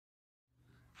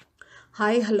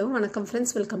Hi, hello, வணக்கம் friends,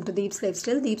 welcome to Deep's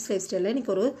Lifestyle. Deep's Lifestyle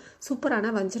இன்னைக்கு ஒரு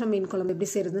சூப்பரான வஞ்சரம் மீன் குழம்பு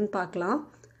எப்படி செய்யறதுன்னு பார்க்கலாம்.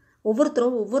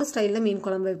 ஒவ்வொருத்தரும் ஒவ்வொரு ஸ்டைல்ல மீன்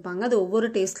குழம்பு வைப்பாங்க. அது ஒவ்வொரு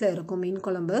டேஸ்ட்ல இருக்கும் மீன்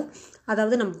குழம்பு.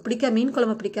 அதாவது நம்ம மீன்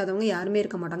குழம்பு பிடிக்காதவங்க யாருமே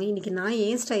இருக்க மாட்டாங்க. இன்னைக்கு நான்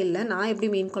ஏன் ஸ்டைல்ல நான் எப்படி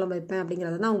மீன் குழம்பு வைப்பேன்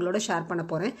அப்படிங்கறத நான் உங்களோட ஷேர் பண்ண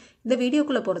போறேன். இந்த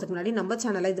வீடியோக்குள்ள போறதுக்கு முன்னாடி நம்ம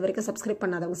சேனலை இதுவரைக்கும் சப்ஸ்கிரைப்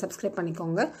பண்ணாதவங்க சப்ஸ்கிரைப்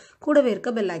பண்ணிக்கோங்க. கூடவே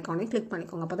இருக்க பெல் ஐகானை கிளிக்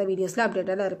பண்ணிக்கோங்க. அப்பதான் வீடியோஸ்ல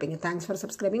அப்டேட்டடா இருப்பீங்க. Thanks for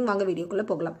subscribing. வாங்க வீடியோக்குள்ள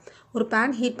போகலாம். ஒரு pan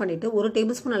ஹீட் பண்ணிட்டு 1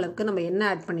 டேபிள்ஸ்பூன் அளவுக்கு நம்ம எண்ணெய்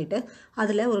ஆட் பண்ணிட்டு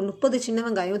அதுல ஒரு 30 சின்ன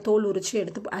வெங்காயம் தோல் உரிச்சு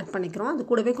எடுத்து ஆட் பண்ணிக்கிறோம். அது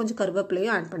கூடவே கொஞ்சம்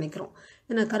கருவேப்பிலையும் ஆட் பண்ணிக்கிறோம்.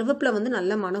 இந்த கருவேப்பிலை வந்து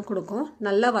நல்ல மணம் கொடுக்கும்.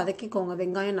 நல்லா வதக்கிக்கோங்க.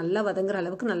 வெங்காயம் நல்லா வதங்குற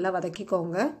அளவுக்கு நல்லா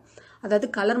வதக்கிக்கோங்க. அதாவது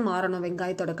கலர் மாறணும்,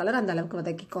 வெங்காயத்தோட கலர் அந்த அளவுக்கு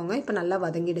வதக்கிக்கோங்க. இப்போ நல்லா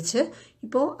வதங்கிடுச்சு.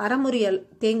 இப்போ அரைமுறி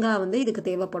தேங்காய் வந்து இதுக்கு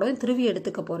தேவைப்படும். திருவி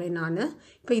எடுத்துக்க போறேன் நான்.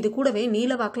 இப்போ இது கூடவே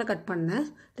நீல வாக்கில் கட் பண்ண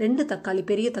 2 தக்காளி,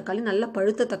 பெரிய தக்காளி, நல்ல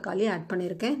பழுத்த தக்காளி ஆட்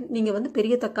பண்ணியிருக்கேன். நீங்கள் வந்து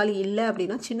பெரிய தக்காளி இல்லை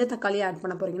அப்படின்னா சின்ன தக்காளி ஆட்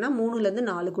பண்ண போறீங்கன்னா 3லேருந்து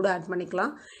 4 கூட ஆட்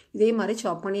பண்ணிக்கலாம். இதே மாதிரி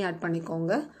சாப் பண்ணி ஆட்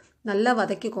பண்ணிக்கோங்க. நல்லா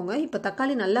வதக்கிக்கோங்க. இப்போ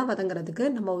தக்காளி நல்லா வதங்குறதுக்கு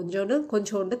நம்ம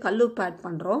கொஞ்சோண்டு கல்லுப்பு ஆட்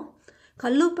பண்ணுறோம்.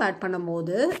 கல்லுப்பு ஆட்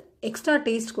பண்ணும்போது எக்ஸ்ட்ரா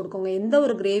டேஸ்ட் கொடுக்குங்க. எந்த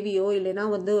ஒரு கிரேவியோ இல்லைனா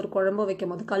வந்து ஒரு குழம்போ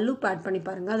வைக்கும் போது கல்லுப்பு ஆட் பண்ணி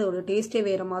பாருங்கள். அதோட டேஸ்ட்டே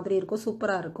வேறு மாதிரி இருக்கும்,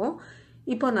 சூப்பராக இருக்கும்.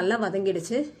 இப்போ நல்லா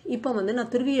வதங்கிடுச்சு. இப்போ வந்து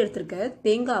நான் துருவி எடுத்துருக்க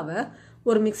தேங்காவை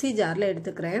ஒரு மிக்சி ஜாரில்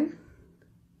எடுத்துக்கிறேன்.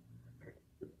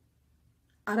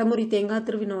 அரைமுறி தேங்காய்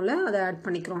துருவினோல அதை ஆட்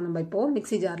பண்ணிக்கிறோம் நம்ம இப்போது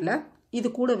மிக்சி ஜாரில். இது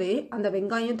கூடவே அந்த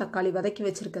வெங்காயம் தக்காளி வதக்கி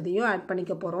வச்சுருக்கதையும் ஆட்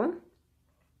பண்ணிக்க போகிறோம்.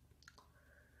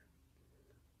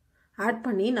 ஆட்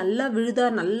பண்ணி நல்லா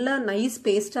நல்லா நைஸ்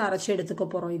பேஸ்ட்டாக அரைச்சி எடுத்துக்க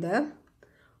போகிறோம். இதை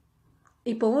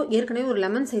இப்போது ஏற்கனவே ஒரு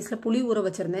லெமன் சைஸில் புளி ஊற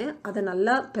வச்சுருந்தேன். அதை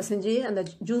நல்லா பிசைஞ்சு அந்த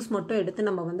ஜூஸ் மட்டும் எடுத்து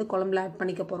நம்ம வந்து குழம்புல ஆட்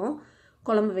பண்ணிக்க போகிறோம்.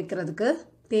 குழம்பு வைக்கிறதுக்கு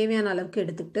தேவையான அளவுக்கு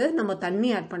எடுத்துக்கிட்டு நம்ம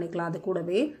தண்ணி ஆட் பண்ணிக்கலாம். அது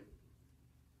கூடவே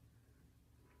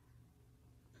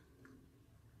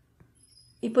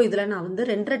இப்போ இதில் நான் வந்து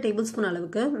 2.5 டேபிள்ஸ்பூன்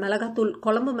அளவுக்கு மிளகாத்தூள்,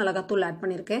 குழம்பு மிளகாத்தூள் ஆட்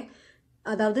பண்ணியிருக்கேன்.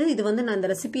 அதாவது இது வந்து நான் இந்த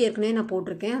ரெசிபி ஏற்கனவே நான்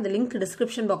போட்டிருக்கேன். அந்த லிங்க்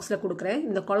டிஸ்கிரிப்ஷன் பாக்ஸில் கொடுக்குறேன்.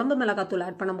 இந்த குழம்பு மிளகாத்தூள்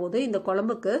ஆட் பண்ணும்போது இந்த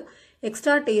குழம்புக்கு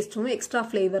எக்ஸ்ட்ரா டேஸ்ட்டும் எக்ஸ்ட்ரா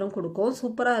ஃப்ளேவரும் கொடுக்கும்.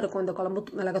 சூப்பராக இருக்கும் இந்த குழம்பு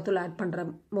மிளகாத்தூள் ஆட் பண்ணுற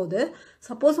போது.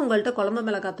 சப்போஸ் உங்கள்கிட்ட குழம்பு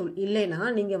மிளகாத்தூள் இல்லைன்னா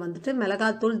நீங்கள் வந்துட்டு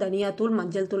மிளகாத்தூள், தனியாத்தூள்,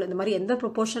 மஞ்சள் தூள் இந்த மாதிரி எந்த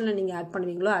ப்ரொப்போர்ஷனில் நீங்கள் ஆட்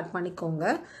பண்ணுவீங்களோ ஆட் பண்ணிக்கோங்க.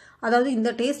 அதாவது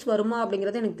இந்த டேஸ்ட் வருமா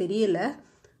அப்படிங்கிறது எனக்கு தெரியல.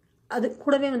 அது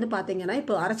கூடவே வந்து பார்த்தீங்கன்னா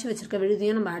இப்போ அரைச்சி வச்சிருக்க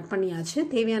விழுதியும் நம்ம ஆட் பண்ணியாச்சு.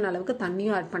 தேவையான அளவுக்கு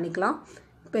தண்ணியும் ஆட் பண்ணிக்கலாம்.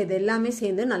 இப்போ இது எல்லாமே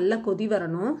சேர்ந்து நல்லா கொதி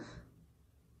வரணும்.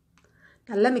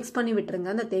 நல்லா மிக்ஸ் பண்ணி விட்டுருங்க.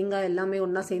 அந்த தேங்காய் எல்லாமே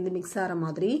ஒன்றா சேர்ந்து மிக்ஸ் ஆகிற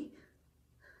மாதிரி.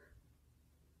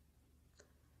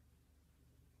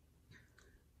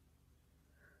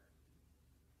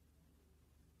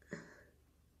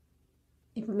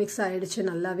 இப்போ மிக்ஸ் ஆகிடுச்சு,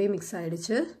 நல்லாவே மிக்ஸ்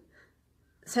ஆகிடுச்சு.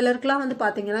 சிலருக்குலாம் வந்து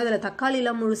பார்த்தீங்கன்னா இதில்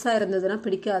தக்காளிலாம் முழுசாக இருந்ததுன்னா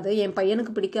பிடிக்காது. என்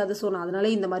பையனுக்கு பிடிக்காது. ஸோ நான் அதனால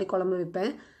இந்த மாதிரி குழம்பு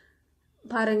வைப்பேன்.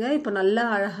 பாருங்கள் இப்போ நல்லா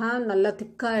அழகாக நல்லா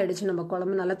திக்காக ஆகிடுச்சு. நம்ம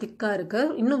குழம்பு நல்லா திக்காக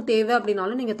இருக்குது. இன்னும் தேவை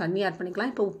அப்படின்னாலும் நீங்கள் தண்ணி ஆட்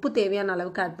பண்ணிக்கலாம். இப்போ உப்பு தேவையான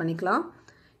அளவுக்கு ஆட் பண்ணிக்கலாம்.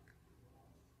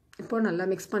 இப்போது நல்லா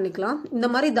மிக்ஸ் பண்ணிக்கலாம். இந்த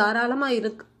மாதிரி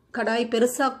தாராளமாக கடாய்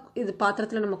பெருசாக இது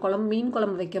பாத்திரத்தில் நம்ம மீன்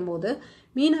குழம்பு வைக்கும் போது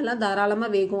மீனெல்லாம்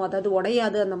தாராளமாக வேகும். அதாவது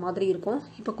உடையாது, அந்த மாதிரி இருக்கும்.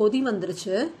 இப்போ கொதி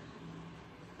வந்துருச்சு.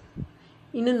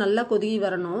 இன்னும் நல்லா கொதி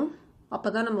வரணும். அப்போ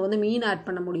தான் நம்ம வந்து மீன் ஆட்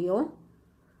பண்ண முடியும்.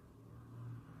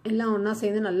 எல்லாம் ஒன்றா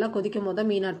சேர்ந்து நல்லா கொதிக்கும் போது தான்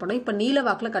மீன் ஆட் பண்ணோம். இப்போ நீல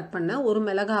வாக்கில் கட் பண்ண ஒரு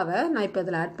மிளகாவை நான் இப்போ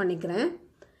இதில் ஆட் பண்ணிக்கிறேன்.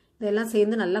 இதெல்லாம்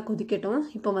சேர்ந்து நல்லா கொதிக்கட்டும்.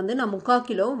 இப்போ வந்து நான் 3/4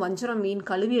 கிலோ வஞ்சரம் மீன்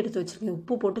கழுவி எடுத்து வச்சுருக்கேன்.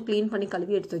 உப்பு போட்டு க்ளீன் பண்ணி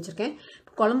கழுவி எடுத்து வச்சுருக்கேன்.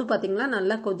 குழம்பு பார்த்திங்கன்னா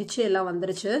நல்லா கொதிச்சு எல்லாம்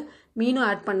வந்துருச்சு. மீனும்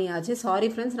ஆட் பண்ணியாச்சு. சாரி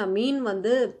ஃப்ரெண்ட்ஸ், நான் மீன்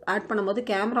வந்து ஆட் பண்ணும்போது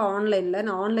கேமரா ஆனில் இல்லை.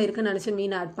 நான் ஆனில் இருக்குன்னு நினச்சி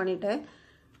மீன் ஆட் பண்ணிவிட்டேன்.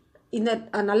 இந்த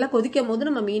நல்லா கொதிக்கும் போது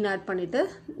நம்ம மீன் ஆட் பண்ணிவிட்டு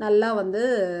நல்லா வந்து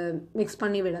மிக்ஸ்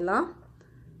பண்ணி விடலாம்.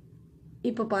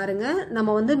 இப்போ பாருங்கள்,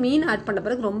 நம்ம வந்து மீன் ஆட் பண்ண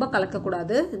பிறகு ரொம்ப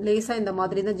கலக்கக்கூடாது. லேசாக இந்த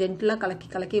மாதிரி தான் ஜென்டிலாக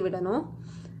கலக்கி விடணும்.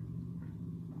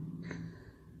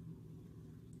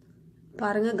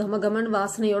 பாருங்கள், கமகமன்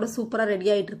வாசனையோட சூப்பராக ரெடி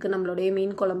ஆகிட்டு இருக்கு நம்மளுடைய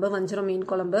மீன் குழம்பு, வஞ்சரம் மீன்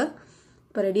குழம்பு.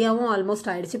 இப்போ ரெடியாகவும்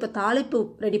ஆல்மோஸ்ட் ஆகிடுச்சு. இப்போ தாளிப்பு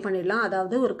ரெடி பண்ணிடலாம்.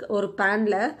 அதாவது ஒரு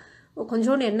பேனில்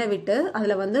கொஞ்சோண்டு எண்ணெய் விட்டு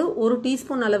அதில் வந்து 1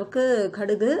 டீஸ்பூன் அளவுக்கு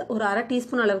கடுகு, ஒரு 1/2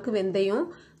 டீஸ்பூன் அளவுக்கு வெந்தயம்,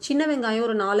 சின்ன வெங்காயம்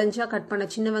ஒரு 4-5 கட் பண்ண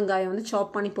சின்ன வெங்காயம் வந்து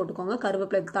சாப் பண்ணி போட்டுக்கோங்க.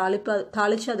 கருவேப்பிலை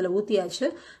தாளித்து அதில் ஊற்றியாச்சு.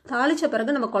 தாளித்த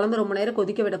பிறகு நம்ம குழம்பு ரொம்ப நேரம்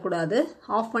கொதிக்க விடக்கூடாது.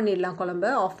 ஆஃப் பண்ணிடலாம்.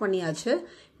 குழம்பு ஆஃப் பண்ணியாச்சு.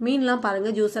 மீன்லாம்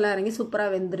பாருங்கள் ஜூஸ் எல்லாம் இறங்கி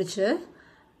சூப்பராக வெந்துருச்சு.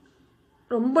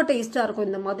 ரொம்ப டேஸ்ட்டாக இருக்கும்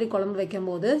இந்த மாதிரி குழம்பு வைக்கும்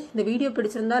போது. இந்த வீடியோ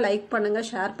பிடிச்சிருந்தா லைக் பண்ணுங்கள்,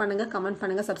 ஷேர் பண்ணுங்கள், கமெண்ட்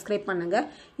பண்ணுங்கள், சப்ஸ்கிரைப் பண்ணுங்கள்.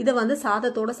 இதை வந்து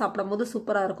சாதத்தோடு சாப்பிடும் போது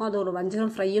சூப்பராக இருக்கும். அது ஒரு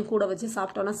வஞ்சரம் ஃப்ரையும் கூட வச்சு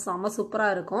சாப்பிட்டோன்னா செம்ம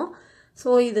சூப்பராக இருக்கும். ஸோ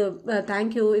இது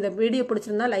தேங்க்யூ. இந்த வீடியோ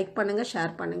பிடிச்சிருந்தா லைக் பண்ணுங்கள்,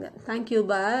 ஷேர் பண்ணுங்கள். தேங்க்யூ,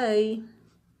 பாய்.